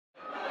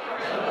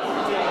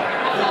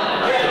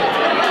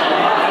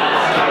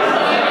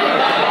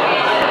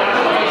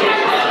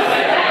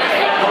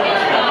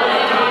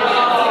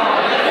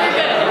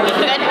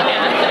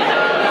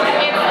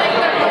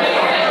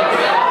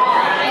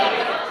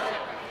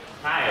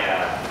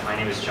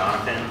name is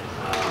Jonathan.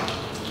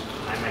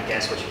 I'm, I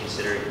guess, what you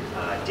consider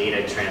a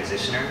data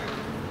transitioner.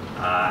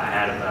 I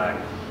had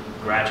a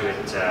graduate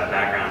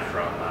background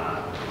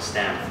from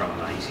STEM from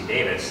UC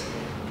Davis,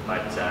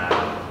 but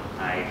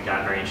I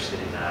got very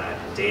interested in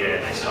data,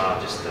 and I saw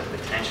just the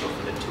potential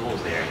for the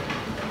tools there.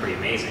 Pretty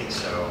amazing.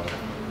 So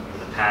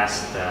for the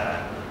past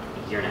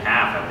year and a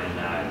half, I've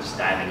been just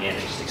diving in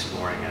and just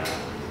exploring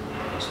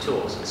those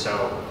tools. And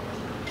so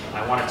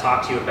I want to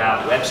talk to you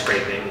about web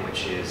scraping,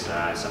 which is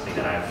something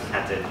that I've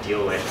had to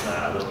deal with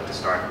a little bit to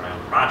start my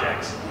own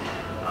projects.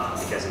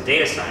 Because in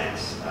data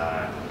science,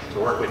 to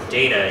work with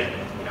data,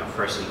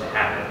 first you need to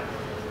have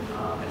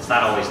it. It's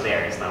not always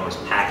there. It's not always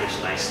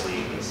packaged nicely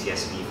in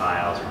CSV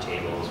files or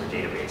tables or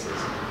databases.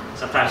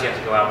 Sometimes you have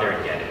to go out there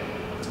and get it.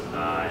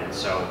 And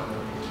so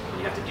when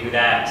you have to do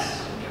that,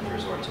 you have to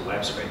resort to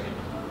web scraping.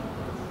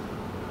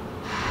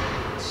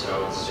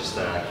 So it's just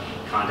the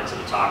context of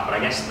the talk, but I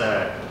guess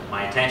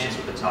my intentions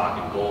with the talk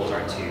and goals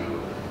are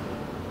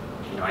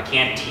to, I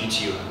can't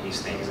teach you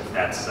these things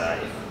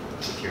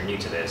if you're new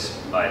to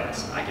this, but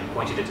I can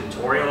point you to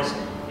tutorials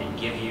and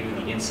give you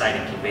the insight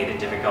and convey the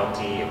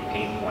difficulty and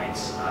pain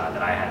points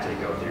that I had to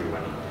go through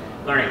when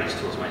learning these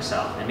tools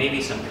myself, and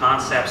maybe some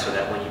concepts so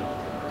that when you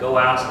go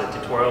out to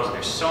the tutorials, and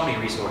there's so many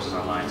resources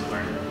online to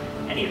learn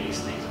any of these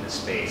things in this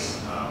space,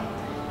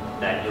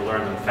 that you'll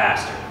learn them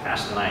faster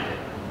than I did.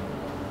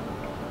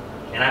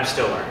 And I'm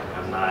still learning.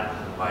 I'm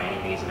not by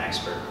any means an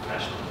expert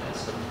professional in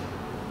this.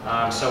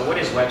 So what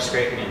is web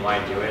scraping and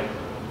why do it?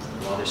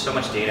 Well, there's so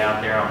much data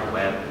out there on the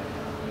web.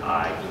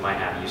 You might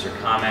have user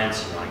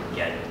comments. You want to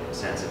get a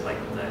sense of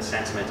the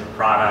sentiment of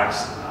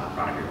products,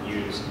 product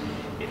reviews.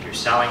 If you're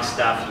selling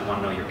stuff, you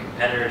want to know your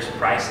competitors'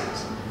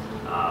 prices.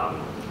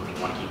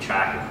 You want to keep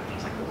track of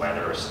things like the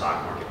weather or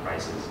stock market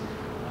prices.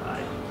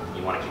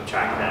 You want to keep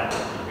track of that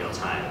in real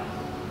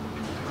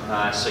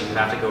time. So you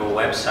have to go to a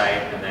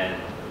website and then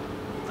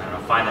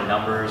find the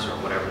numbers or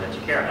whatever that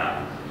you care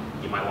about.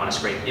 You might want to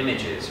scrape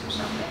images or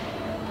something,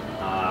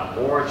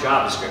 or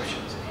job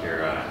descriptions if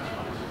you're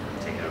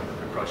taking an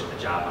approach at the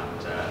job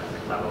hunt in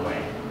a clever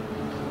way.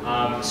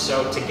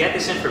 So to get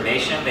this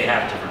information, they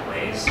have different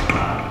ways.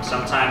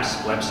 Sometimes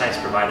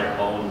websites provide their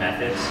own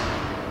methods,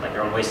 like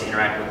their own ways to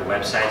interact with the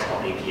websites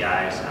called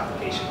APIs,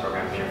 application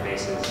programming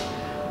interfaces.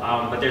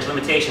 But there's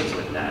limitations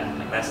with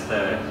that. That's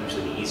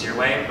usually the easier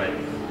way, but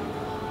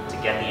to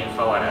get the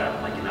info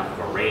at enough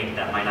of a rate,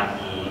 that might not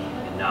be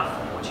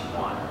enough of what you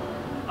want.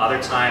 Other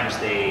times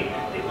they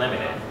limit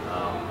it.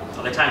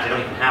 Other times they don't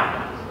even have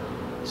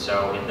one.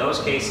 So in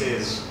those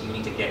cases, you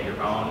need to get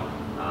your own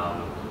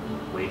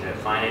way to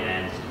find it,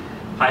 and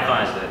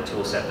Python is the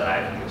tool set that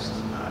I've used.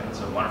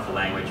 It's a wonderful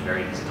language,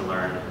 very easy to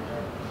learn.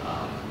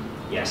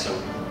 So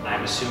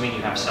I'm assuming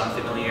you have some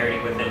familiarity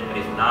with it, but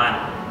if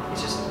not,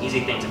 it's just an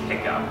easy thing to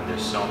pick up, and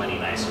there's so many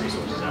nice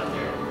resources out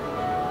there.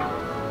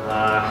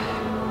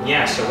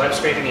 So web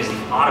scraping is the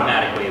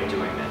automatic way of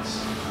doing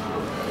this.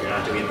 You're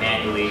not doing it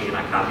manually, you're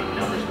not copying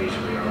numbers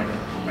visually or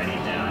writing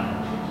it down.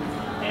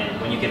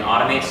 And when you can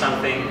automate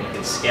something, you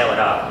can scale it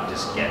up and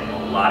just get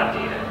a lot of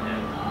data.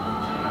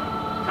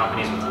 And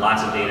companies with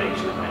lots of data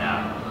usually win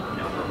out,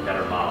 for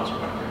better models or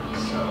whatever.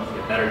 So if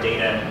you have better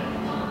data,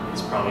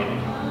 it's probably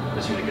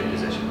puts you in a good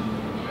position.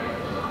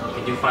 You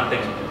can do fun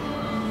things with it.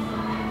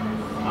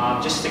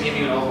 Just to give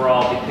you an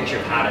overall big picture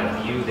of how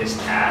to view this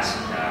task,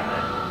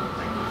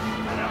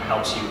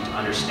 helps you to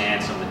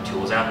understand some of the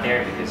tools out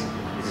there, because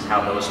this is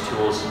how those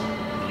tools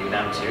view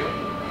them too.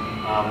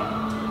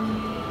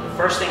 The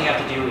first thing you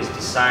have to do is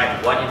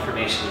decide what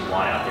information you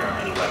want out there on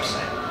any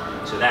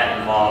website. So that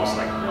involves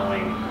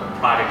knowing what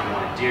project you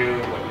want to do,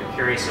 what you're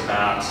curious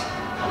about,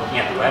 looking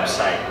at the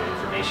website, what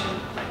information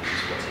might be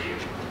useful to you,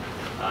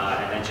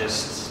 and then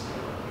just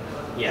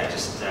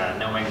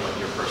knowing what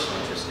your personal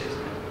interest is.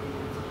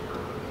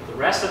 The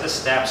rest of the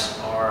steps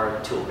are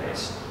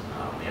tool-based.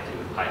 They have to do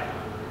with Python.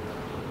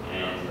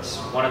 And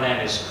one of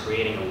them is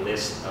creating a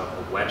list of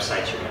the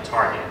websites you're going to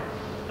target.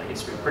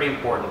 It's pretty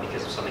important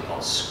because of something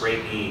called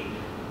scrapey,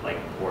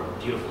 or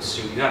beautiful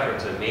soup. You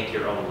have to make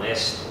your own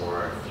list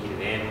or feed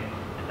it in,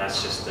 and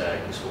that's just a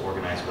useful,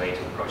 organized way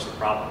to approach the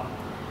problem.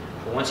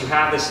 But once you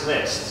have this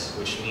list,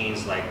 which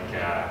means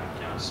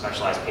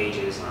specialized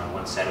pages on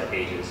one set of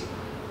pages,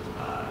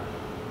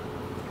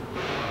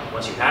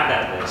 once you have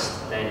that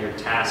list, then your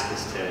task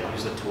is to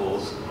use the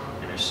tools,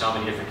 and there's so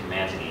many different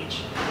commands in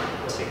each,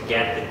 to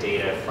get the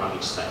data from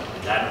each site.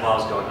 And that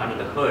involves going under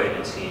the hood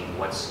and seeing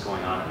what's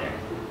going on in there.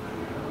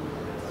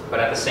 But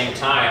at the same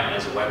time,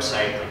 as a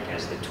website,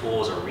 as the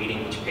tools are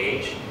reading each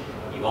page,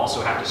 you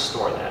also have to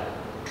store that.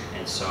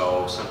 And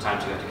so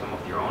sometimes you have to come up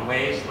with your own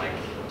ways, like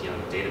dealing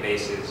with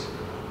databases,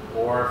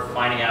 or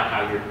finding out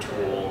how your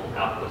tool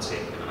outputs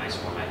it in a nice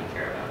format you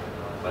care about.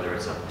 Whether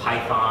it's a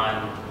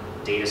Python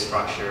data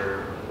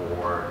structure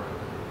or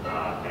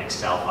an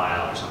Excel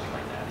file or something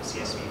like that, a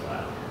CSV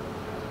file.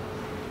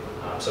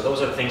 So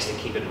those are the things to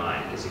keep in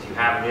mind, because if you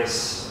have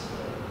this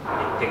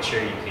in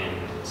picture, you can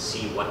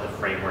see what the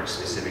framework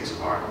specifics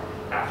are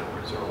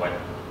afterwards, or what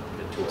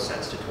the tool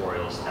sets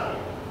tutorials tell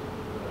you.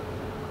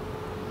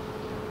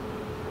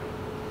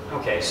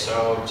 Okay,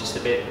 so just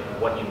a bit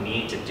what you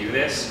need to do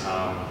this.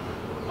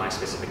 My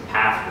specific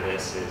path for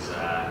this is,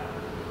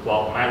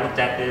 well, when I looked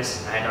at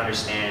this, I had to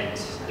understand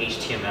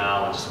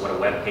HTML and just what a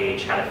web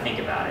page, how to think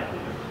about it.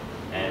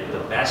 And the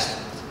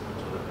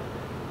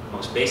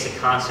most basic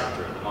concept,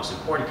 or the most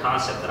important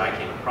concept that I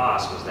came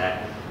across, was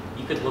that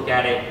you could look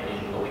at it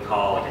in what we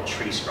call like a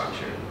tree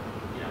structure.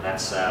 You know,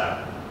 that's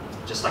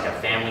just like a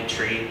family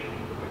tree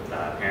with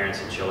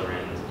parents and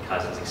children,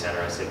 cousins,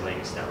 etc.,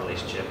 siblings, that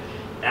relationship.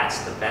 That's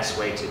the best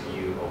way to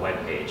view a web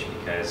page,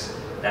 because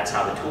that's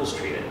how the tools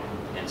treat it.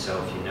 And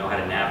so if you know how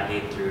to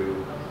navigate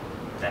through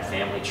that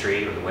family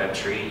tree or the web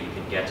tree, you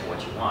can get to what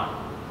you want.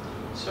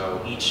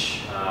 So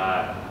each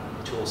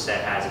tool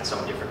set has its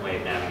own different way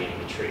of navigating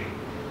the tree.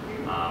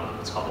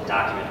 It's called the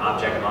document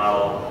object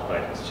model,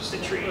 but it's just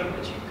a tree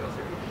that you can go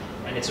through.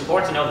 And it's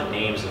important to know the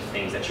names of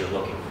things that you're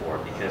looking for,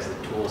 because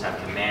the tools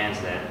have commands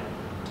that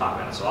talk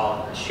about it. So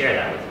I'll share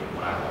that with you,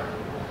 what I've learned.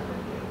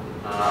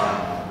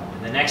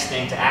 And the next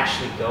thing, to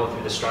actually go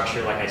through the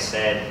structure, like I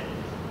said,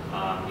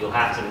 you'll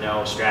have to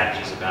know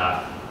strategies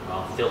about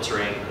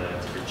filtering the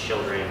different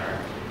children, or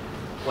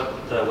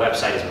what the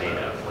website is made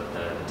of, what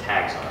the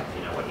tags are, if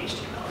you know what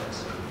HTML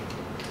is.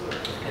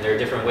 And there are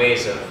different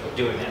ways of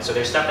doing that. So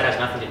there's stuff that has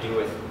nothing to do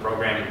with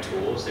programming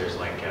tools. There's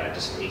like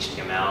just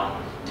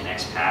HTML and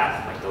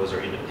XPath, like those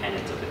are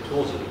independent of the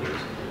tools you'll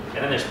use.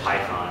 And then there's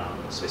Python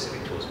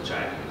specific tools, which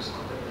I've used.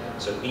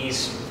 So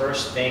these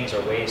first things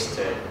are ways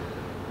to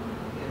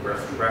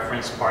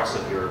reference parts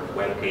of your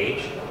web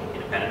page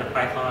independent of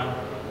Python,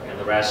 and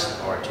the rest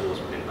are tools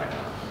within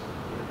Python.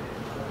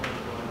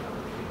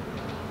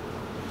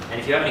 And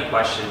if you have any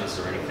questions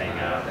or anything,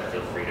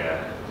 feel free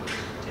to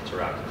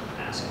interrupt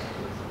and ask.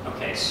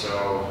 Okay,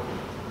 so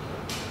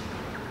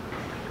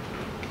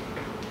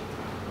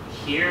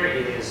here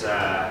is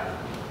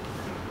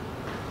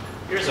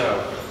here's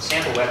a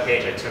sample web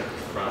page I took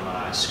from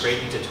a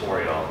scraping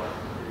tutorial.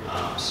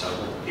 So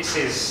this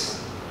is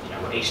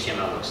what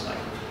HTML looks like.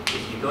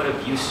 If you go to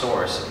view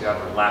source, if you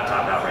have a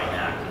laptop out right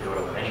now, you can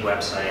go to any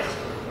website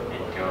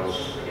and go,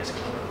 I guess,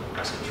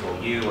 press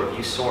Control-U or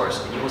view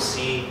source, and you will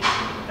see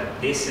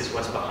that this is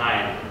what's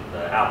behind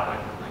the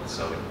output.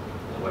 So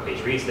the web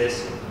page reads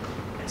this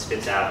and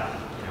spits out,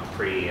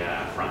 pretty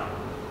front.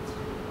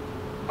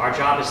 Our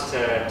job is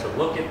to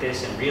look at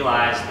this and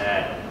realize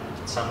that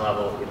at some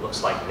level it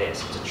looks like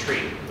this. It's a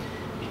tree,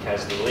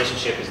 because the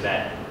relationship is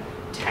that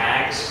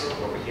tags,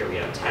 over here we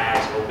have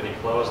tags open and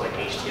close like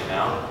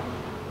HTML.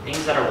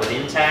 Things that are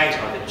within tags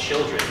are the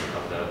children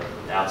of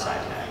the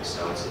outside tags.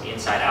 So it's an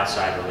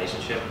inside-outside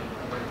relationship,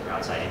 or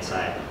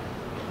outside-inside.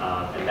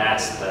 And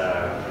that's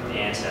the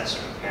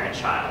ancestor,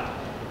 parent-child.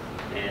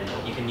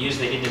 And you can use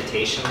the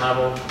indentation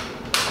level,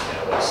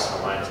 what's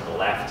aligned to the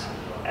left,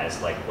 as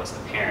like what's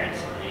the parent,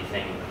 and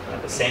anything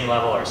at the same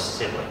level are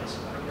siblings,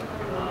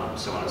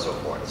 so on and so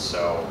forth.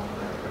 So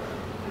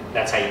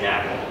that's how you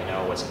navigate. You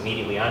know what's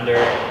immediately under,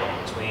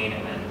 in between,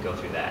 and then go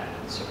through that.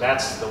 So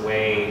that's the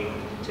way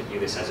to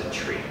view this as a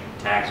tree.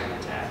 Tags are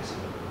the tags.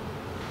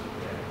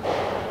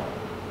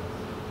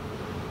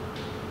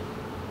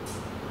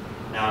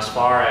 Now, as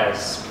far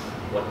as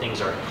what things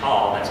are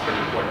called, that's pretty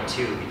important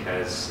too,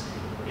 because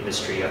in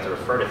this tree you have to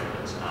refer to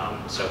things.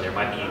 So there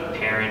might be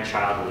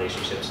parent-child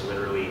relationships.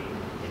 Literally,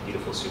 in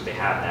Beautiful Soup they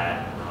have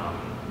that,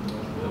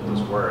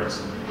 those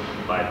words.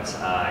 But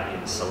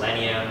in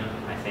Selenium,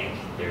 I think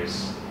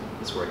there's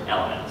this word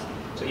element.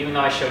 So even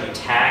though I showed you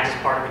tags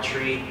as part of a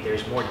tree,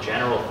 there's more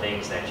general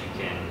things that you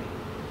can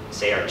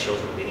say are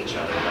children within each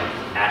other,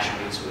 like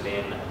attributes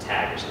within a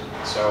tag or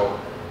something. So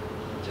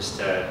just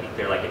to be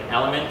clear, like an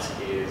element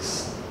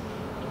is,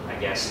 I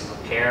guess, a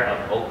pair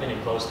of open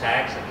and closed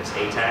tags, like this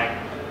A tag,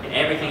 and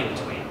everything in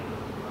between.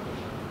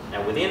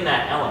 Now within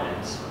that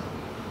element,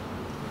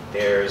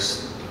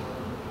 there's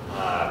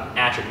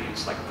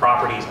attributes, like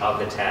properties of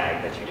the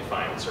tag that you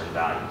define with certain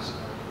values.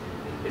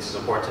 This is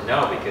important to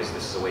know because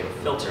this is a way to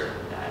filter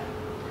that.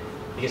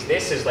 Because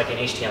this is like an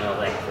HTML,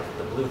 like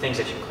the blue things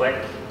that you click,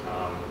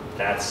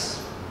 that's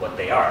what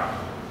they are.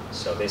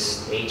 So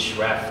this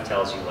href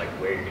tells you like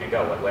where you're going to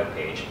go, what web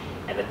page,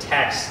 and the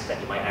text that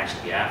you might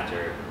actually be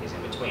after is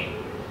in between.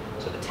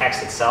 So the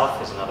text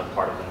itself is another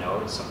part of the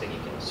node. It's something you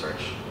can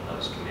search in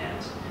those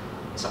commands.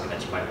 It's something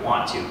that you might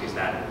want to, because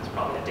that is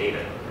probably the data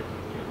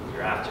that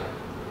you're after.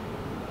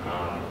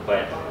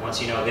 But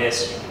once you know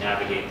this, you can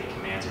navigate the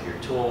commands of your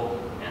tool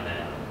and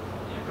then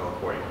go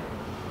accordingly.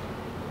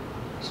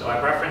 So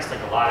I've referenced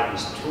like a lot of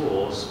these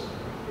tools.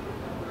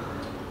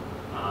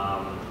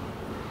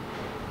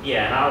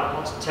 Yeah, and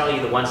I'll tell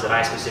you the ones that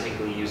I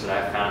specifically use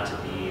that I've found to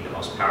be the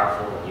most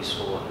powerful and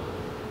useful, and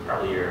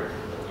probably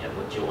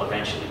what you'll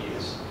eventually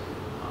use,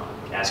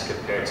 as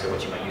compared to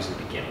what you might use in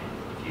the beginning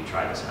if you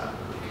try this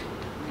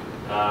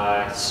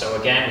out. So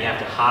again, we have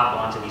to hop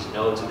onto these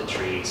nodes of the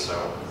tree,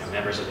 so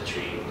members of the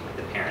tree, like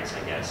the parents,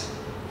 I guess,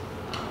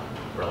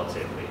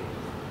 relatively.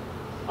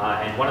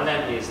 And one of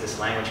them is this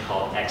language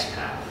called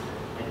XPath.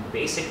 And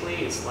basically,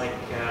 it's like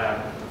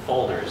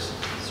folders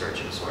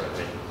searching, sort of,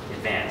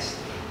 advanced.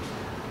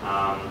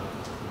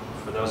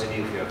 For those of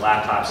you who have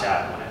laptops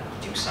out and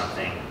want to do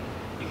something,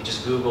 You can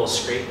just Google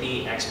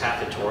scrapey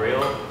XPath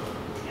tutorial,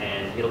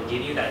 and it'll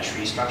give you that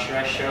tree structure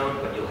I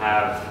showed, but you'll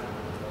have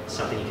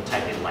something you can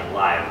type in like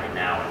live right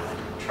now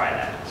and try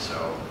that.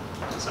 So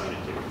that's something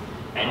to do.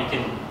 And you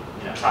can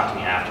talk to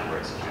me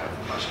afterwards if you have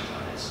questions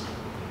on this.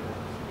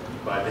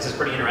 But this is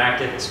pretty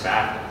interactive. It's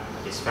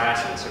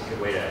fast, and it's a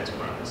good way to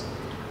learn this.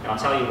 And I'll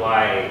tell you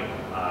why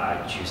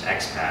I choose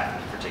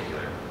XPath in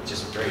particular. It's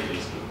just very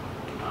easy.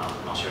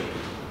 I'll show you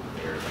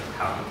later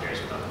how it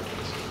compares with other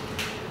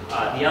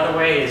things. The other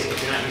way is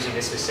if you're not using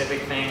this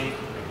specific thing,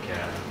 like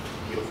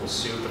Beautiful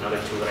Soup, another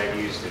tool that I've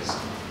used is,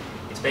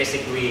 it's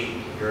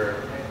basically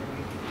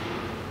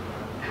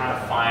how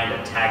to find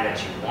a tag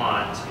that you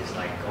want is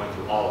like going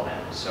through all of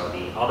them. So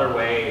the other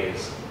way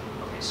is,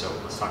 okay, so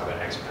let's talk about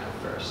XPath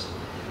first.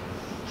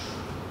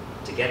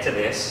 To get to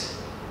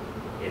this,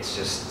 it's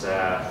just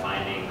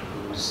finding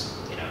who's,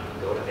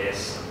 go to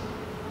this,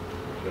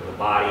 you go to the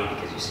body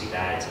because you see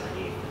that it's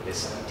underneath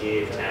this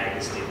div tag,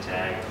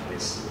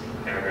 this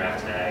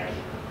paragraph tag,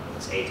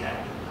 this A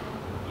tag.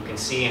 You can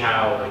see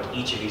how like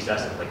each of these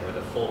does it, like where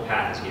the full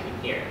path is given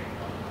here.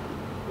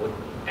 What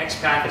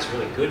XPath is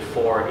really good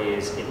for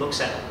is it looks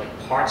at like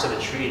parts of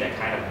the tree that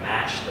kind of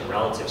match the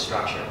relative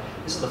structure.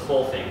 This is the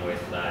full thing with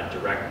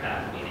direct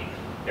path, meaning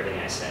everything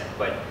I said.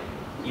 But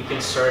you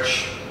can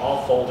search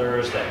all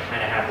folders that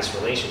kind of have this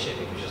relationship.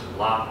 You can just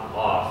lock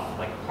off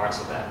like parts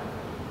of that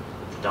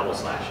with double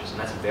slashes. And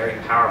that's very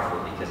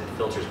powerful because it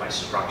filters by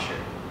structure,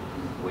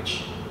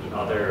 which the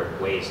other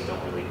ways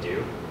don't really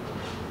do.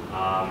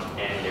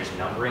 And there's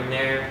numbering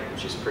there,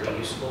 which is pretty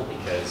useful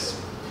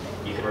because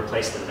you can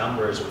replace the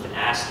numbers with an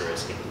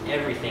asterisk and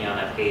everything on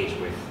that page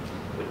with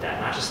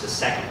that, not just the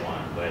second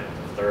one, but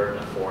the third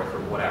and the fourth or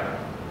whatever.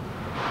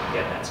 You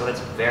get that. So that's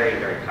very,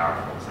 very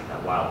powerful. It's like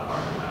that wild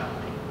card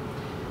thing.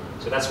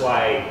 So that's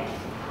why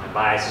my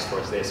bias is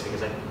towards this,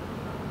 because I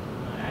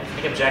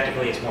think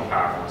objectively it's more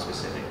powerful and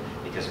specific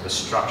because of the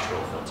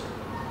structural filter.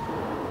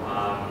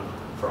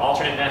 For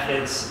alternate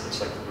methods, it's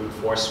like the brute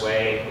force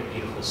way with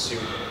Beautiful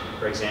Soup,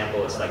 for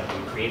example. It's like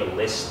you create a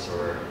list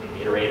or an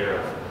iterator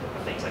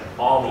of things, like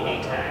all the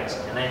A tags,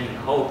 and then you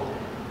hope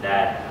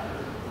that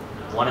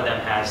one of them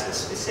has the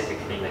specific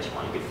thing that you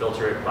want. You could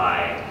filter it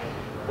by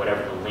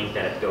whatever the link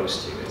that it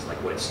goes to is,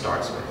 like what it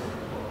starts with.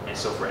 And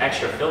so for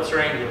extra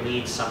filtering, you'll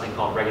need something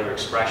called regular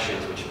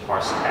expressions, which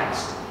parse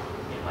text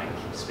in like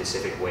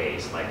specific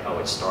ways, like, oh,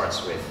 it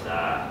starts with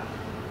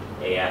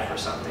AF or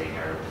something,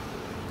 or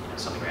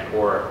something random,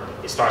 or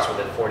it starts with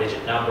a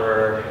 4-digit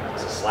number,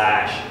 it's a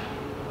slash.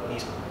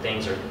 These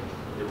things are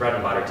the bread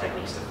and butter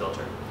techniques to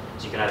filter.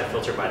 So you can either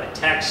filter by the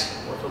text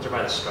or filter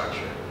by the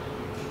structure.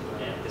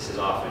 And this is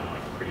often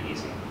like pretty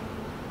easy.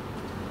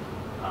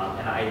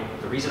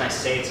 The reason I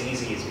say it's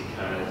easy is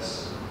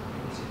because,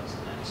 let's see what's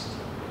next.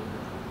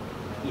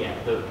 Yeah,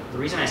 the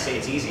reason I say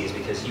it's easy is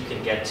because you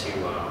can get to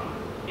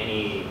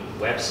any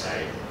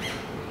website,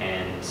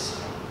 and I'm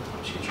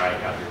just gonna try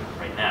it out here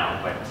right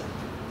now, but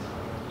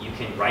you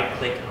can right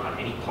click on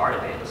any part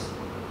of it,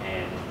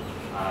 and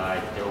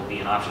there will be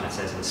an option that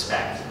says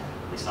inspect,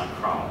 at least on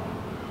Chrome.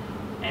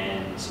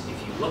 And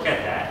if you look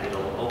at that,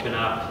 it'll open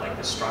up like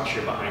the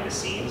structure behind the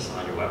scenes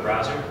on your web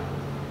browser.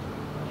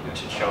 I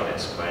should show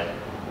this, but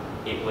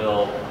it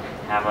will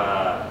have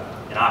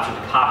an option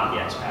to copy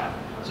the XPath.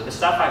 So the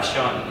stuff I've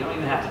shown you, you don't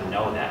even have to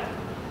know that.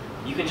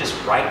 You can just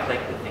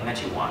right-click the thing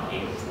that you want,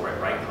 aim for it,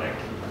 right-click,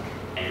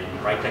 and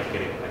right-click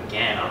it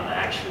again on the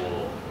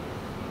actual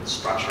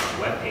structure of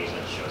the web page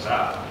that shows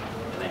up,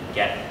 and then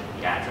get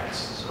the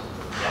address. So,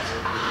 yes?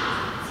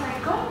 Sorry,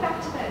 going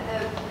back to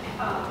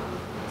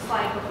the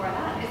slide before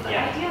that, is the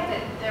idea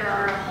that there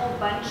are a whole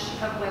bunch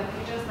of web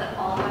pages that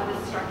all have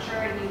this structure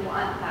and you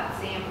want that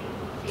same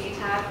A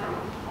tag from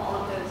all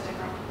of those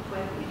different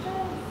web pages?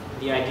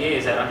 The idea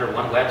is that under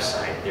one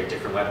website, there are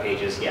different web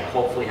pages,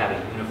 hopefully have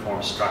a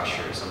uniform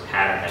structure, some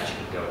pattern that you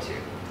can go to.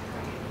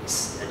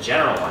 It's a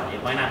general one.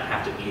 It might not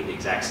have to be the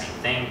exact same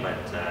thing, but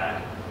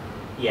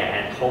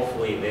and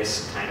hopefully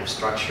this kind of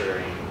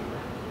structuring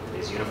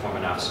is uniform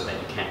enough so that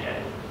you can get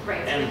it.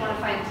 Right, so you want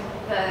to find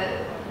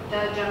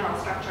the general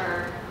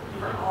structure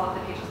for all of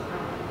the pages that we're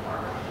looking for,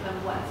 rather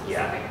than one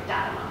specific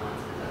data on one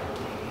specific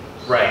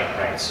page.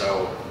 Right.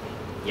 So,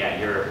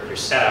 your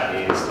setup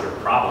is, your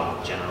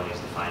problem generally is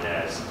defined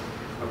as,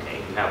 okay,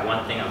 you have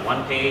one thing on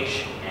one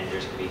page, and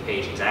there's going to be a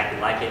page exactly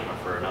like it, or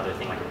for another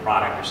thing like a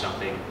product or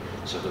something,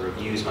 so the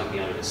reviews might be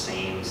under the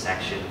same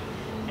section.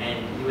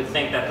 And you would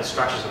think that the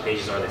structures of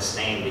pages are the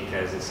same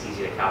because it's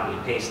easy to copy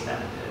and paste them.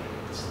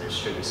 There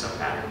should be some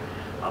pattern.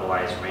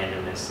 Otherwise,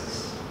 randomness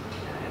is,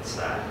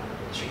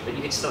 but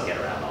you can still get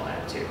around all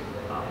that too.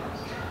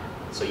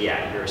 So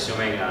you're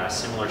assuming a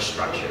similar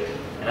structure.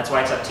 And that's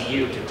why it's up to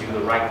you to do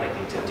the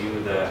right-clicking, to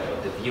do the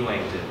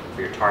viewing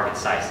for your target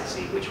sites to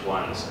see which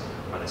ones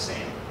are the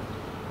same.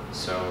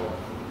 So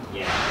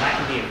that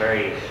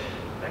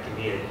can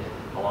be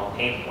a long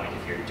pain point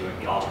if you're doing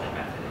the alternate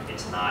method, if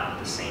it's not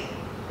the same.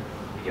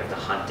 If you have to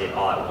hunt it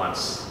all at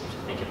once, you have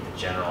to think of the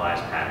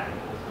generalized pattern.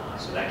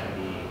 So that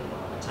can be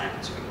a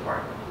time-consuming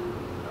part.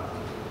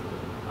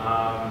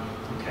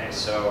 Okay,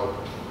 so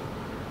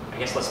I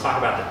guess let's talk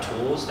about the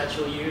tools that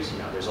you'll use. You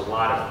know, there's a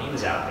lot of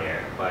things out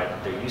there,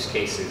 but their use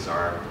cases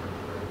are,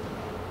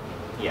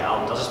 yeah,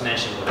 I'll just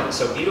mention one.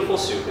 So Beautiful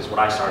Soup is what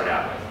I started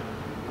out with.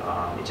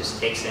 It just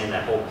takes in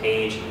that whole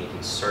page, and you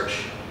can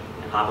search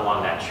and hop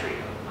along that tree.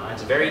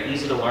 It's very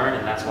easy to learn,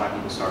 and that's why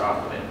people start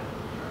off with it.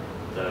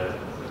 The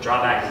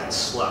drawback is it's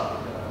slow.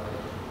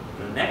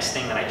 The next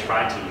thing that I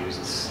tried to use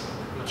is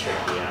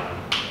tricky.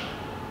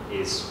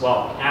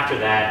 Well, after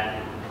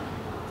that,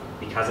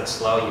 because it's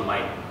slow, you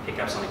might pick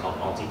up something called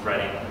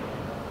multi-threading,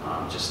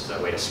 just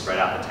a way to spread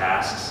out the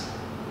tasks,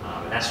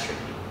 and that's tricky.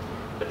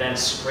 But then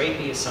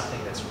Scrapey is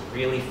something that's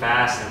really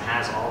fast and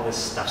has all this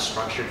stuff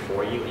structured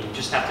for you, and you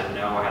just have to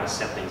know how to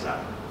set things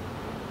up.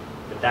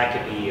 But that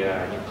could be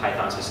a new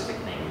Python-specific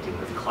thing, dealing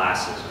with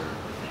classes or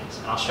things.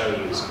 And I'll show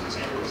you some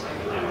examples like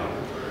a demo.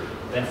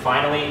 Then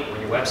finally,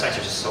 when your websites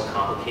are just so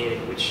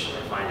complicated, which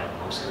I find that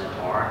most of them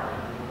are,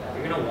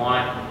 you're going to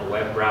want a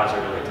web browser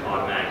to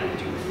automatically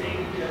do the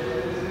thing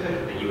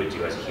that you would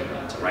do as a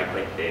human, to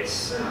right-click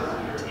this,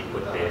 to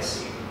input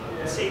this,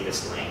 and save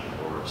this link,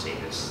 or save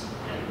this.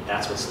 And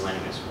that's what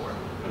Selenium is for.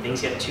 When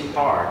things get too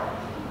hard,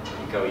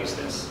 you go use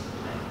this.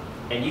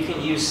 And you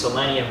can use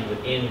Selenium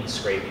within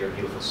Scrapey or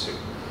Beautiful Soup.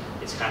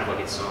 It's kind of like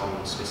its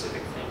own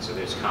specific thing. So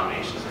there's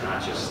combinations, they're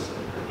not just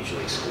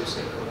mutually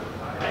exclusive.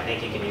 I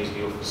think you can use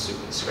Beautiful Soup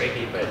and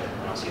Scrapey, but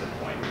I don't see the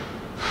point.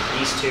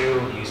 These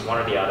two, use one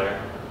or the other.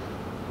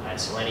 And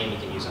Selenium, you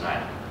can use an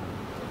either.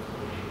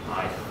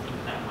 I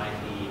think that might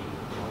be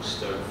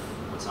most of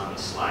what's on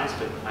these slides,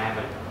 but I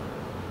haven't.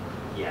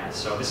 Yeah,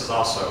 so this is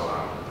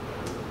also,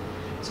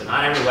 so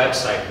not every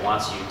website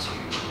wants you to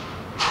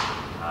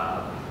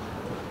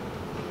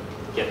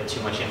get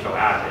too much info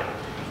out of it,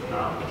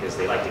 because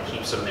they like to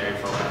keep some of their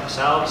info for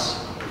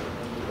themselves,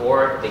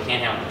 or they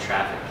can't handle the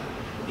traffic.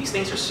 These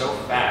things are so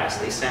fast,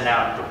 they send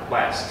out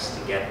requests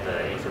to get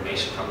the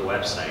information from the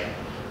website,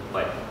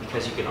 but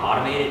because you can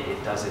automate it,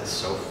 it does it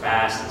so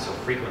fast and so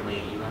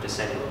frequently, you have to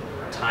set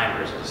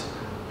timers and just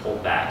pull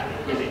back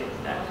and hit it.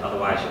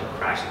 Otherwise, you'll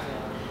crash the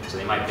thing. So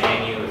they might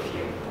ban you if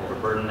you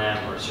overburden them,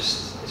 or it's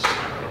just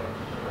not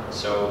good.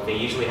 So they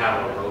usually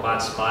have a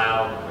robots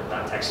file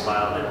or .text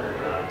file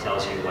that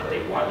tells you what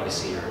they want you to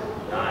see or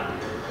not.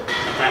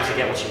 Sometimes you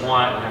get what you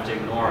want, you have to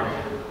ignore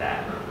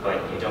that,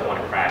 but you don't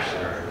want to crash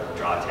or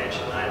draw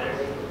attention either.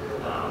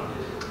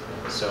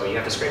 So you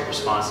have to scrape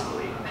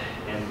responsibly.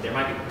 And there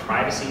might be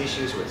privacy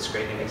issues with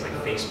scraping things like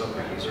Facebook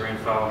or user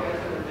info,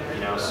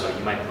 so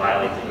you might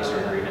violate the user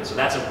agreement. So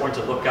that's important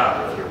to look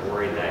up if you're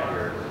worried that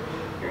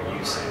your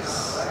use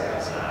is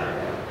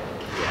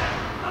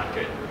not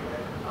good.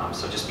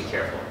 So just be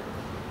careful.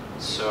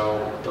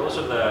 So those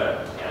are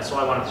that's all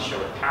I wanted to show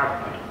with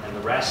PowerPoint. And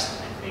the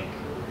rest, I think,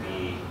 would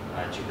be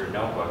Jupyter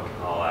Notebook.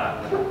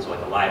 So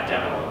like a live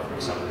demo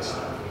of some of this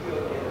stuff.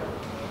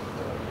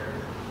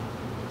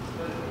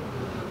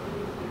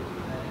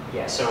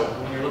 Yeah, so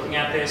when you're looking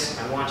at this,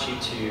 I want you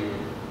to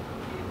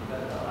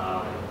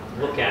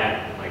look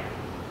at like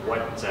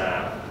what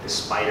the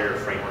Spider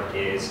framework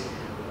is.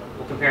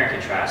 We'll compare and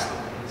contrast the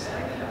things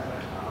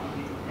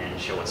and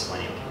show what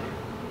Selenium can do.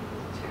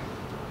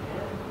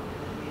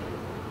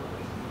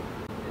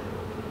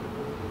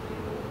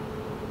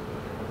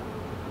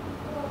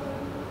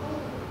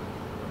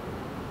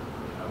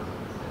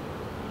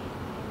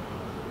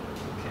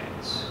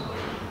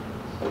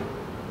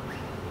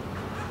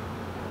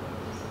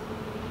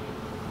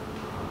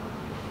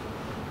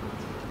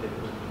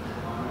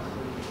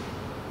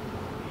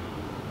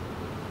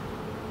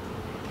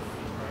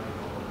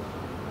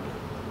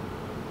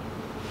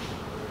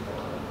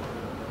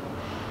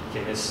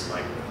 Can this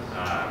like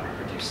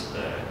reproduce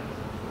the?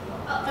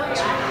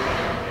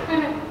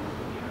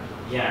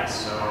 Yeah.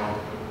 So.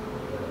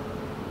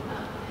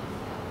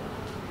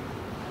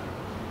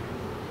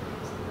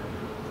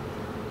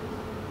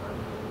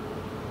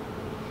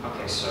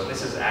 Okay, so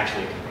this is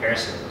actually a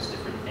comparison of those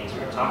different things we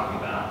were talking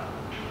about.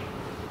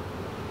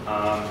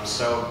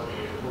 So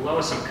below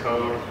is some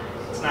code.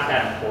 It's not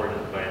that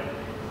important, but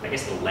I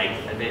guess the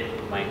length of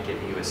it might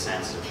give you a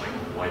sense of like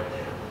what,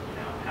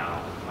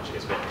 how much it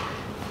is. But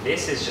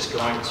this is just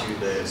going to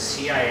the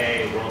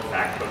CIA World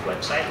Factbook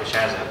website, which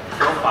has a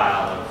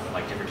profile of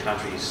like different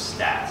countries'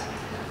 stats.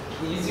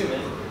 Can you zoom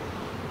in?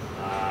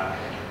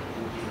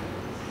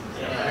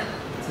 Yeah,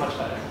 it's much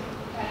better.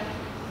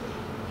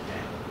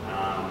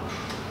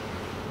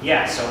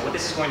 Yeah, so what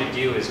this is going to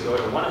do is go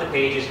to one of the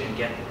pages and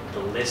get the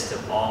list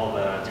of all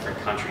the different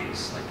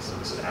countries. Like, so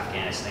this is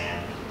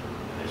Afghanistan.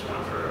 There's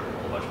one for a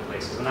whole bunch of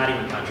places. Well, not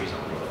even countries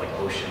only, but like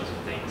oceans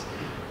and things.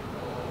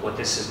 What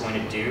this is going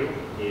to do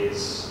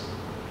is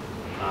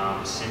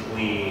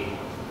simply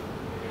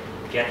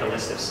get the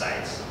list of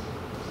sites.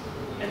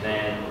 And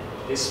then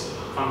this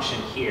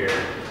function here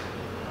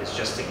is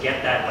just to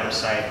get that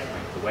website,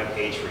 like the web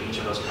page for each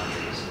of those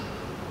countries.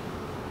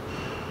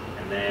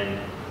 And then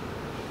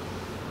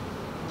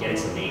get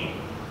its name.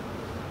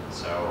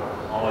 So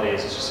all it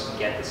is just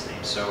get this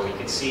name. So you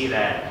can see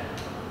that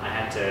I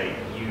had to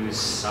use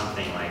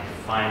something like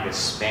find the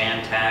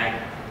span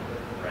tag,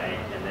 right?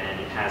 And then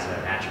it has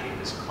an attribute,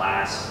 this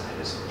class,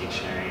 this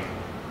dictionary,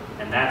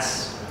 And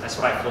that's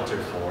what I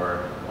filtered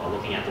for while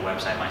looking at the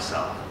website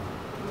myself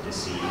to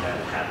see that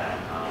it had that.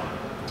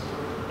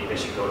 Maybe I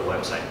should go to the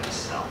website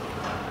myself.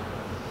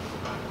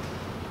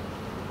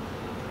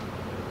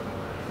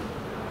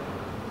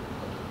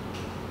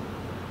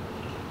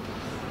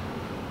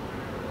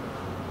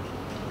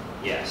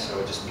 Yeah, so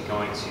it'd just be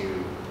going to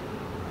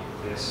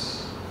like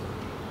this.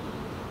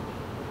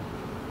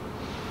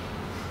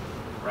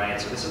 Right,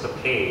 so this is the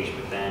page,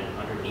 but then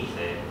underneath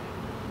it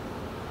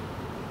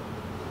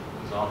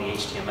is all the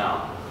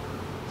HTML.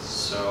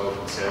 So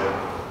to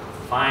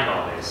find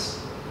all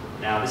this,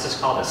 now this is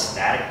called a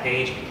static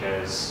page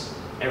because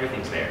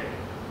everything's there.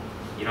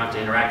 You don't have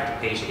to interact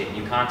with the page to get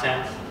new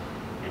content.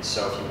 And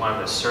so if you wanted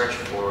to search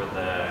for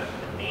the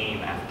name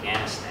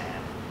Afghanistan,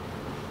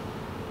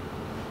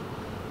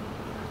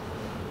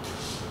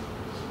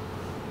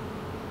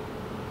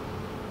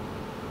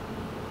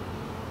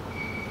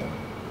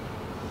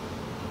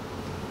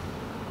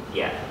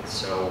 yeah,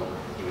 so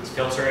you would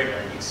filter it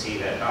and you'd see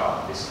that,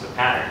 oh, this is the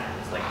pattern.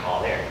 It's like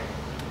all there.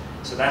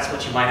 So that's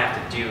what you might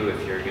have to do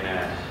if you're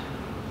gonna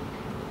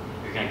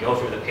go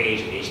through the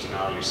page of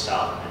HTML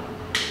yourself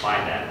and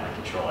find that, like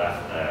Control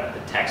F, the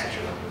text that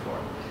you're looking for.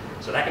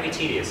 So that can be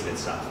tedious and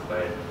stuff,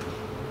 but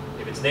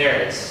if it's there,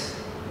 it's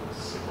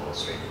simple,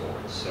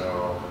 straightforward.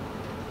 So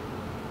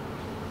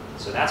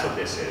that's what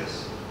this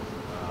is.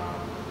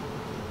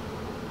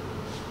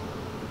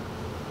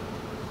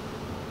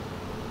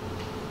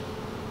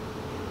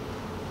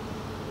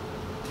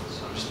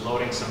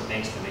 Loading some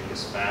things to make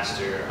this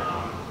faster.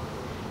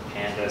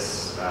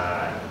 Pandas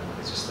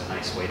is just a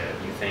nice way to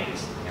view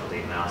things,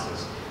 data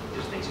analysis.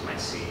 There's things you might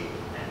see.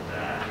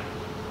 And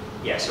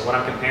yeah, so what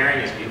I'm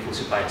comparing is Beautiful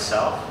Soup by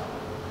itself,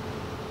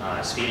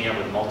 speeding up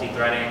with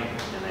multi-threading,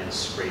 and then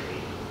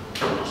scraping.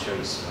 I'll show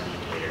you some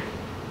later.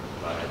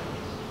 But,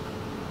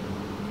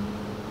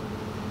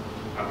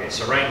 okay,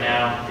 so right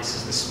now, this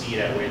is the speed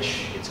at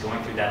which it's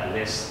going through that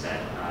list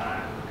that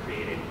I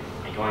created,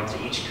 and going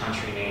to each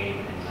country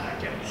name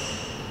and getting it.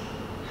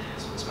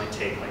 This might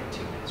take like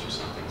 2 minutes or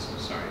something, so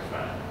sorry if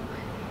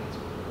it's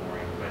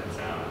boring,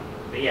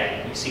 but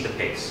yeah, you see the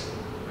pace,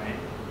 right?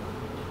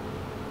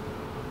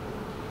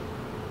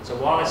 So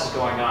while this is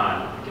going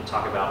on, we can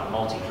talk about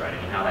multi-threading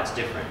and how that's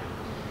different.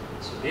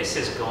 So this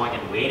is going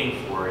and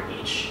waiting for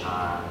each. You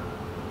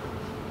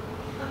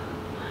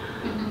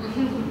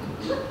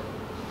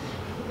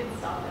can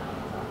stop it.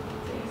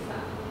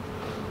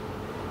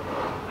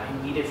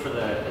 I need it for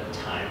the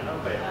time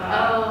though, but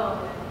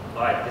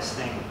but this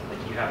thing, like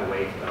you have a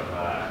way of.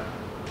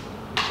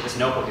 So this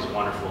notebook is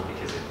wonderful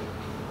because it.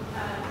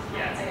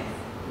 Yeah.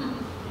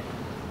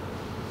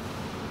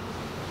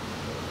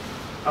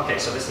 Okay,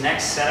 so this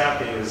next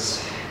setup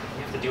is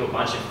you have to do a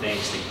bunch of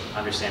things to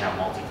understand how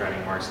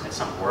multi-threading works, and it's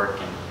some work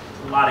and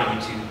a lot of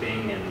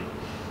YouTubing and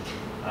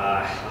a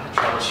lot of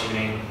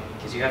troubleshooting,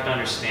 because you have to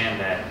understand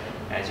that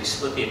as you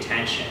split the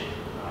attention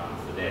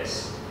for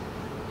this,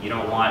 you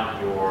don't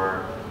want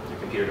your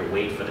computer to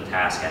wait for the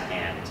task at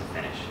hand to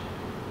finish.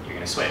 You're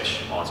going to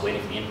switch. While it's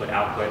waiting for the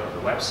input-output of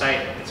the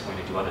website, it's going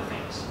to do other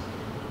things.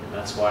 And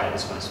that's why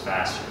this one is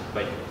faster.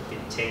 But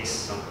it takes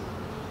some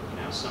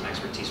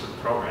expertise with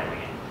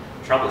programming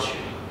and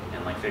troubleshooting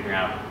and like figuring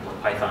out what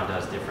Python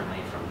does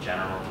differently from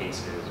general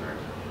cases, or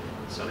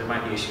so there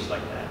might be issues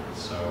like that.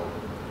 So,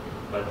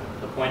 but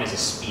the point is a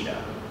speed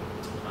up.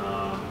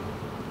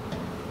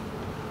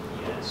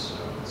 Yeah, so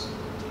let's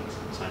take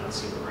some time. Let's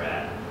see where we're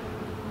at.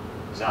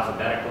 It's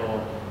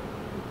alphabetical.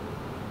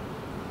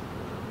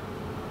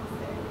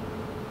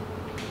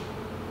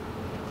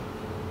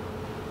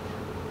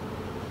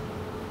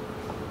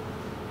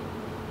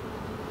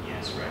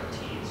 Yes, we're at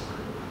T's.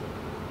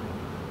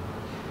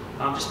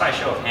 Just by a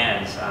show of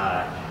hands,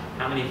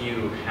 how many of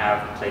you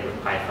have played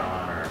with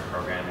Python or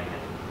programming?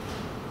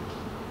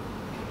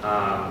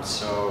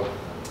 So,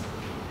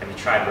 have you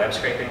tried web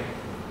scraping?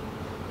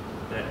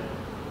 I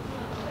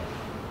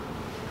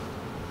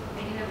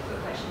do have a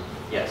quick question.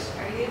 Yes.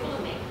 Are you able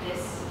to make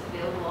this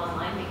available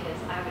online?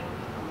 Because I would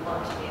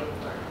love to be able to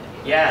learn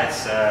it. Yeah,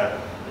 it's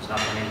there's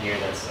nothing in here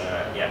that's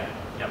yeah,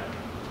 yep.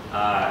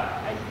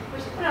 We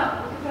can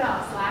put it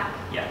on Slack.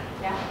 Yeah.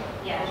 Yeah.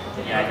 Yeah.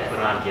 Yeah, I can put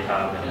it on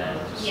GitHub and then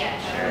just Yeah,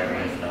 share it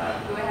with. Go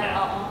ahead.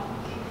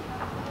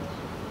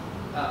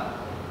 Yeah.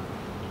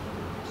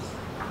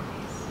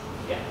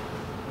 Yeah.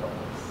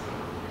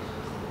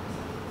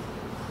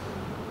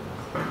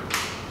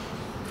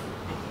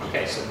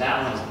 Okay, so that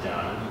one's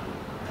done.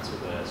 That's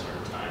with a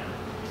certain time.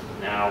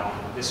 Now,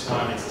 this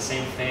one, it's the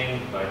same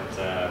thing, but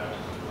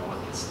well,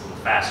 it's a little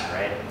faster,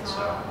 right?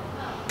 So,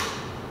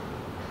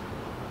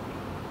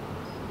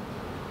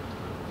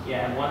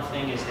 yeah, and one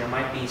thing is there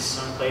might be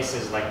some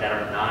places like that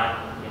are not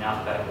in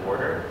alphabetical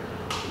order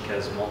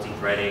because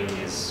multi-threading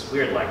is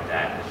weird like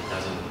that. It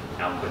doesn't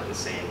output the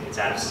same. It's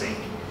out of sync.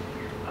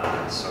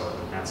 So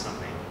that's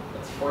something.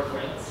 That's 4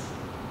 threads.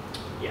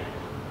 Yeah.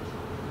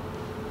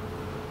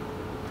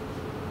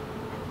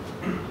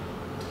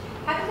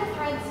 How do the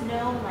threads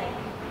know, like,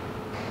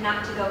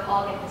 not to go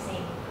all get the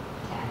same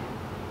tag?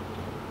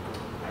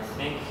 I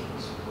think,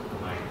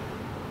 I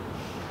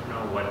don't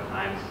know what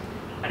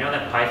know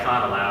that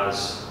Python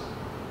allows,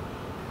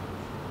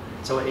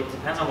 so it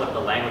depends on what the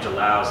language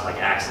allows like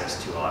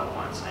access to all at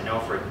once. I know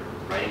for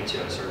writing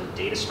to a certain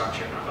data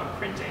structure, not about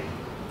printing.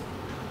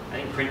 I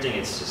think printing,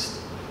 it's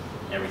just,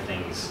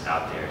 everything's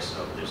out there,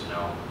 so there's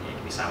no, it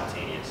can be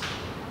simultaneous.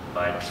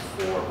 But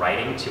for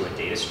writing to a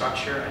data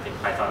structure, I think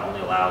Python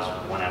only allows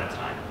one at a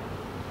time.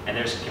 And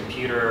there's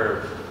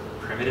computer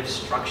primitive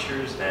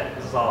structures that,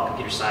 this is all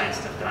computer science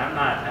stuff that I'm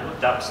not, I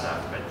looked up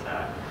stuff, but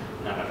I'm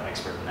not an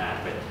expert in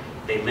that. But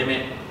they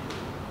limit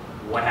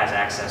what has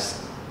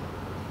access,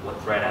 what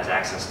thread has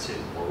access to,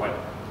 or what,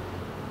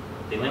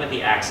 they limit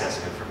the access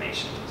of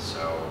information.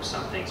 So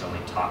some things only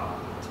talk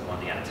to one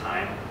thing at a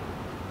time.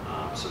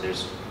 So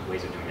there's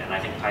ways of doing that. And I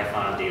think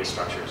Python data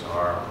structures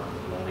are,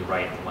 you only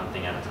write one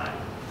thing at a time.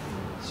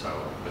 So,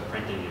 but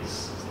printing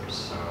is there.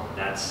 So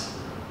that's,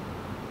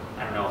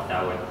 I don't know if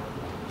that would,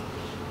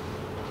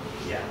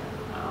 yeah,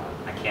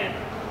 I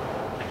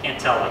can't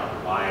tell like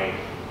why.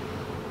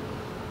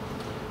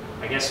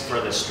 I guess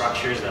for the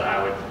structures that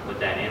I would put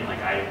that in, like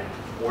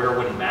order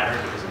wouldn't matter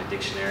because in a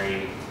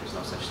dictionary there's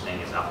no such thing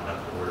as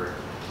alphabetical order,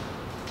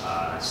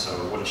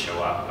 so it wouldn't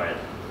show up. But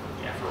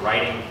yeah, for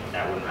writing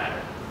that wouldn't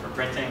matter. For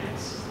printing,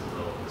 it's a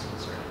little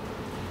disconcerting.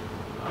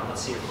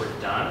 Let's see if we're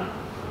done.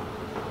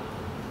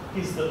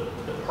 Is the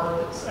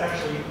part that's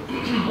actually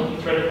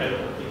multi-threaded? I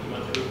think you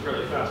went through it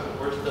fairly fast, but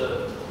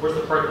where's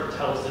the part that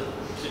tells it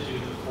to do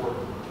the 4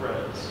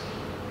 threads?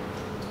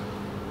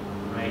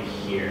 Right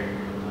here.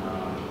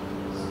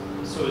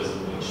 So is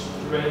each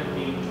thread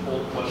being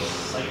told what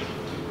site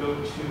to go to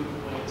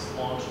when it's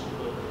launched to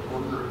the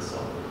worker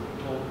itself?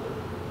 Told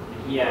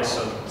that, Yeah.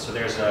 So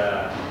there's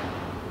a.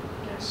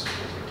 Yes.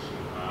 There's a queue.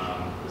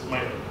 this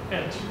might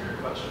answer your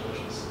question,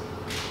 which is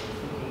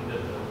thinking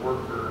that the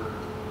worker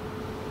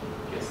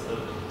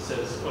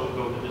says, oh,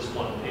 go to this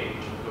one page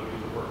and go do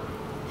the work.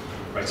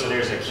 Right, so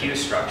there's a queue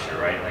structure,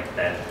 right, like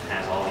that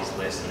has all these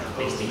lists, and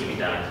things need to be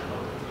done.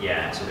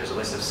 Yeah, so there's a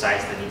list of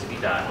sites that need to be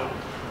done,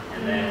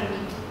 and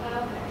then,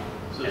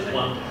 So there's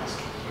one task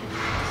queue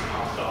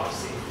opt off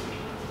safety.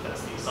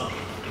 That's the assumption.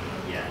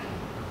 yeah.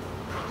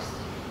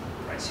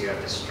 Right, so you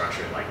have to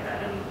structure it like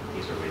that, and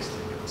these are ways to do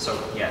it.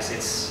 So yes,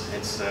 it's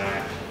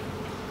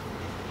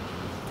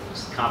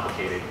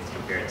complicated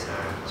compared to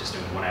just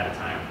doing one at a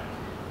time.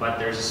 But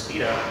there's a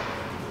speed up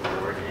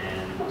forward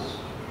and done.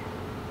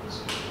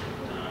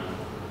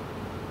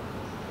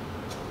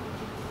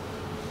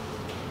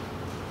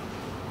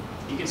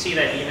 You can see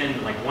that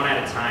even like one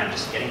at a time,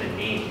 just getting the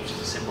name, which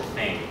is a simple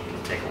thing,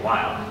 can take a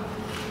while.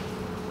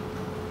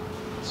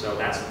 So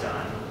that's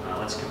done.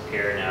 Let's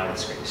compare now with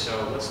Scrapey.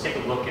 So let's take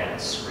a look at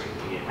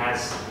Scrapey. It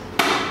has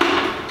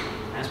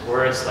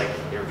words like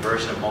their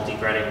version of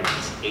multi-threading, which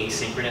is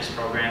asynchronous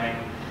programming.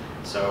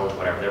 So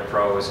whatever, they're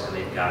pros and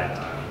they've got it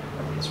done.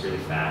 It's really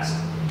fast.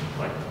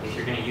 But if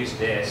you're going to use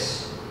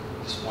this,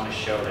 I just want to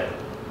show that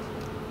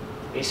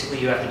basically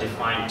you have to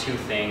define 2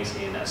 things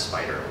in a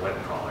spider, a web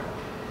crawler.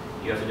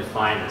 You have to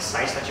define the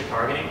sites that you're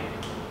targeting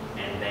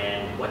and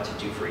then what to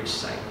do for each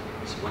site.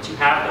 So once you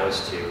have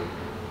those 2,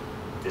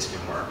 this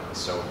can work.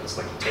 So it's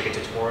like you take a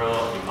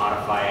tutorial, you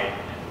modify it,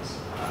 and that's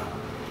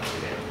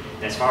it.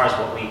 And as far as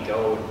what we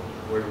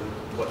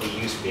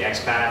use for the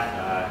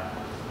XPath,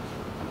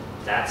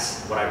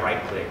 that's what I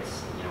right-clicked,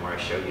 where I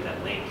showed you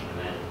that link, and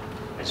then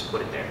I just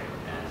put it there.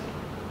 And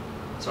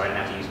so I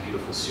didn't have to use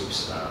beautiful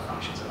soups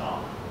functions at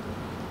all.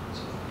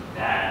 So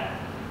that.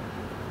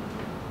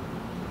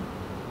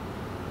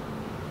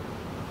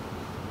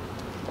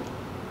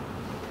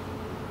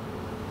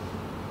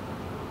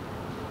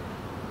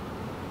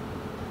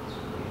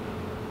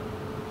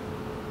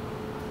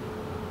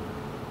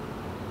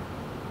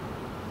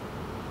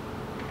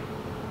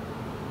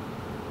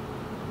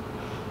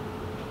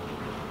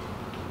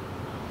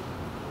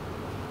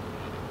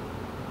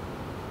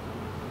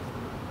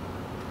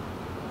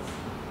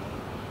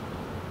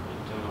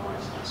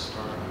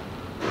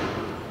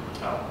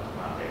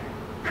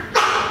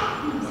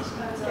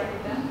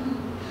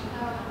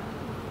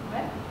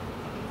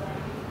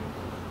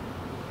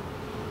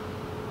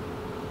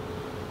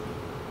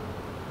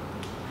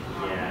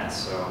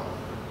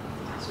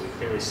 So we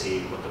clearly see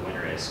what the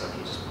winner is. So if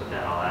you just put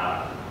that all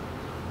out,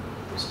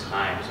 those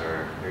times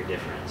are very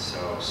different. So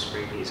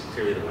Scrapey is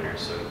clearly the winner.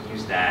 So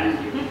use that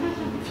if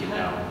you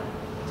know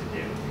what to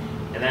do.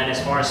 And then as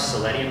far as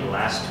Selenium, the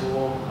last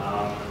tool,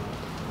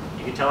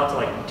 you can tell it to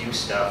like do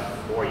stuff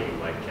for you.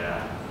 Like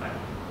if I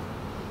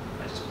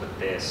just put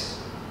this.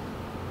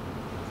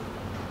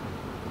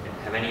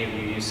 Have any of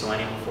you used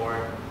Selenium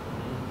before?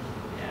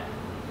 Yeah.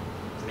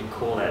 Isn't it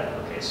cool that,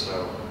 okay,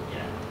 so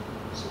yeah.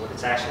 So what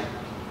it's actually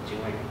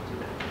doing, do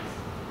that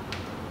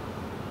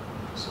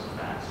so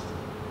fast.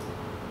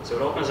 So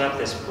it opens up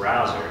this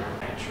browser.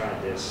 I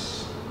tried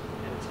this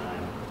at a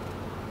time.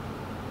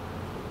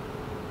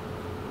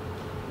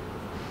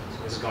 So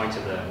this is going to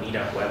the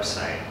Meetup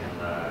website and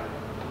the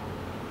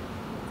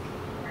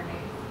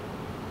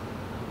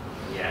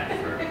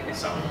for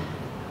some.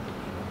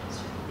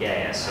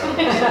 Yeah, so. And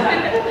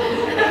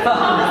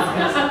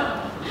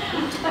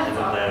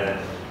then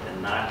the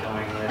not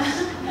going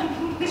list.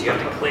 So you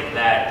have to click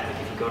that.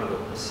 Like if you go to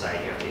the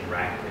site, you have to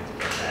interact with it to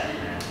get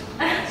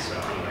that. So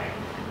anyway,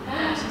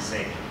 I was gonna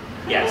say,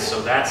 yeah.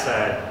 So that's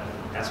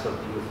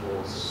what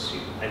beautiful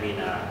soup. I mean,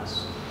 yeah.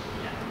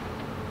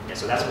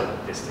 So that's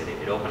what this did.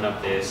 It opened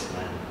up this and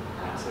then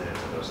went to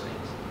those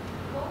things.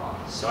 Cool.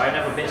 So I've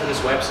never been to this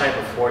website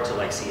before to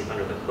like see it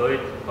under the hood,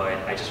 but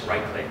I just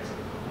right-clicked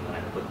and then I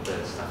put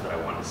the stuff that I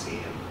wanted to see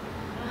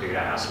and figured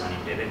out how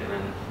Selenium did it, and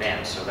then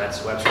bam. So that's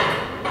website.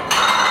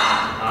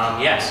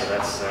 Yeah. So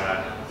that's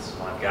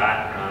what I've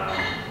got.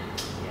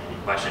 Yeah,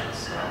 any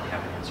questions? I'll be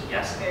happy to answer.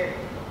 Yes.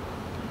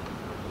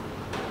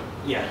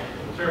 Yeah.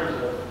 In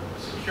terms of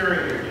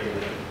securing your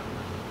data,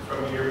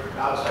 from your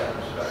outside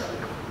perspective,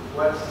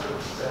 what's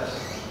the best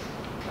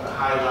kind of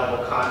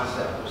high-level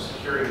concept of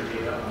securing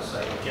data on the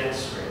site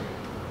against scraping?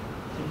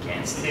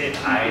 Against it,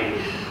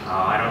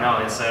 I don't know.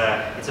 It's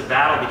a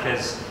battle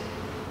because,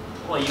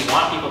 well, you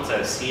want people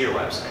to see your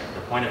website.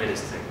 The point of it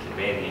is to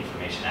convey the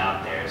information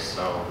out there.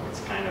 So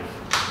it's kind of,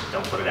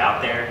 don't put it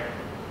out there,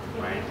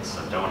 right?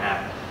 So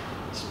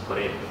just put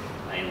it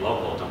in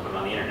local. Don't put it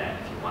on the internet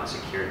if you want to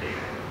secure data.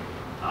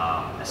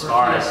 As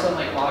far as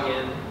like log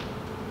in.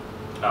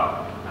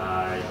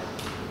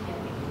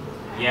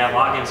 Yeah,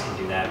 logins can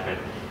do that, but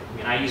I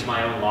mean, I use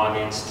my own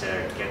logins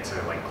to get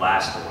to like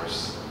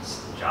Glassdoor's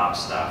job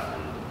stuff,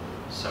 and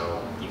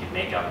so you can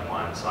make up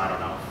one. So I don't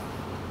know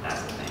if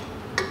that's the thing.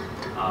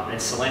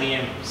 And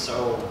Selenium,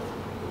 so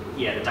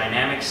yeah, the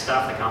dynamic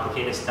stuff, the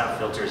complicated stuff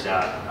filters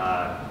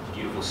out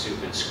beautiful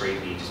soup and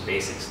scrapey, just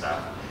basic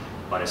stuff.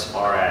 But as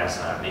far as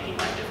making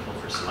life difficult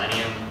for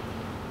Selenium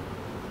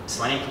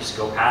can just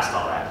go past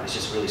all that. It's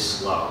just really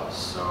slow.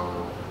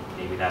 So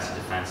maybe that's a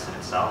defense in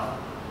itself.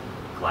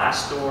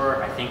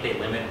 Glassdoor, I think they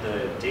limit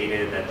the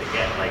data that they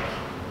get. Like,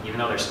 even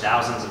though there's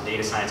thousands of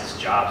data scientist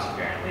jobs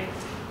apparently,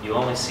 you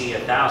only see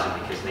 1,000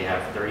 because they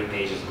have 30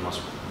 pages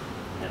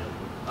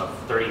of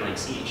 30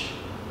 links each.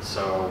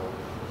 So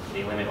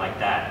they limit like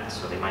that.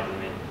 So they might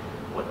limit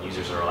what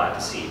users are allowed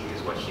to see,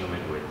 because what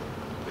human would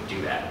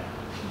do that?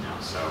 You know,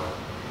 so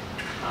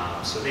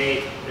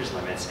there's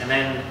limits. And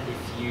then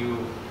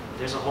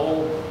there's a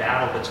whole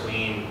battle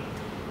between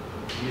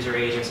user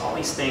agents, all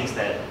these things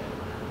that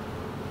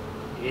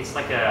it's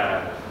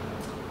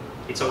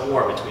a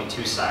war between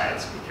two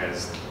sides,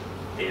 because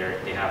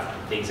they have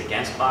things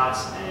against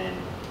bots, and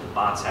the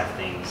bots have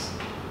things,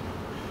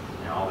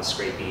 all the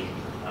scrapey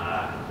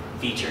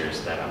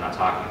features that I'm not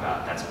talking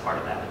about. That's part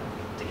of that,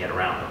 to get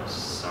around those.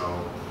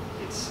 So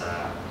it's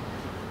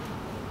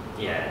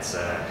you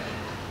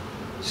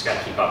just got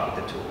to keep up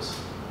with the tools.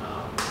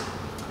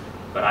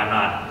 But I'm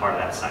not part of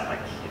that side. Like,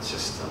 it's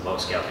just a low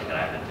scale thing that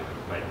I've been doing.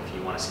 But if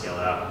you want to scale it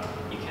up,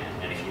 you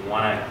can. And if you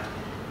want to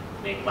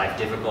make life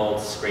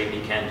difficult,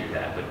 Scrapey can do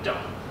that, but don't,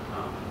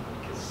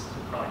 because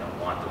you probably don't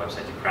want the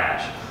website to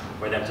crash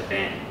or them to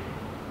ban you.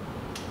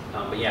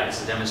 But yeah, this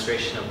is a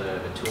demonstration of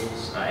the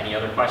tools. Any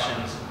other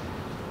questions?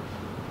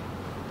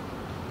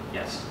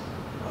 Yes.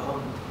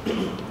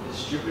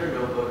 Is Jupyter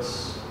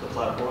Notebooks the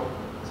platform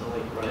to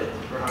like run it,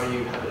 or how do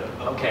you have it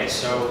up? Okay,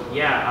 so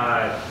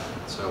yeah,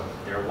 so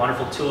there are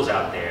wonderful tools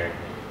out there,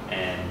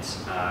 and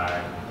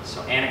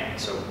so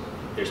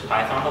there's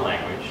Python, the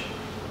language.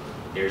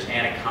 There's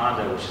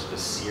Anaconda, which is the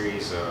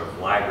series of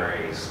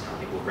libraries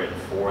people have written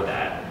for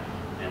that.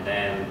 And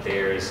then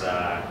there's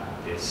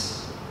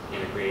this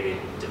integrated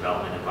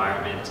development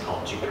environment. It's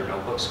called Jupyter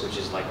Notebooks, which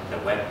is like the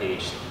web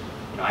page.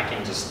 I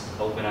can just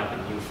open up a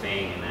new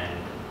thing and then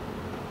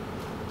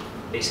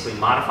basically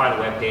modify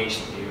the web page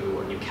to do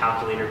a new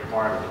calculator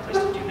part, a new place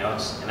to do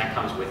notes, and that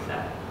comes with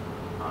that.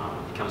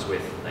 It comes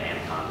with the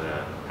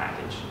Anaconda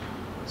package.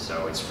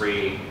 So it's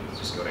free.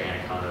 Just go to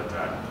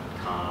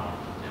anaconda.com,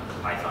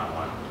 the Python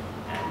one,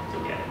 and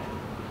you'll get it.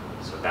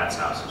 So that's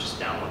how. So just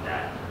download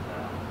that,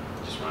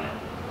 just run it.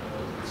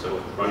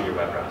 So run your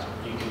web browser.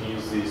 You can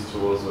use these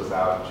tools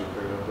without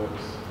Jupyter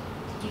Notebooks?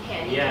 You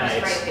can. You Yeah,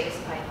 can just write base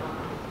Python.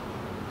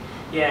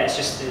 Yeah,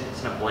 it's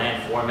in a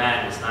bland format,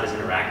 and it's not as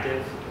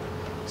interactive.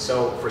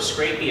 So for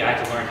Scrapey, I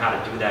had to learn how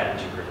to do that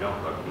in Jupyter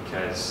Notebook,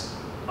 because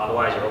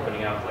otherwise you're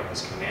opening up like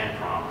this command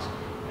prompt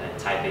and then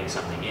typing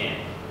something in.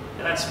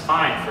 And that's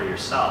fine for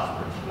yourself,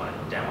 but if you want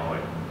to demo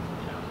it,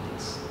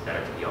 it's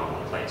better to be all in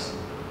one place.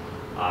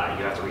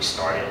 You have to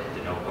restart it,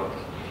 the notebook,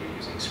 if you're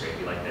using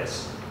Scrapey like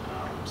this.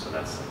 So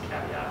that's the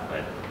caveat,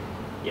 but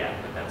yeah,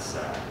 that's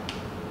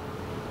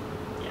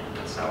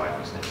how I've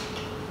used it.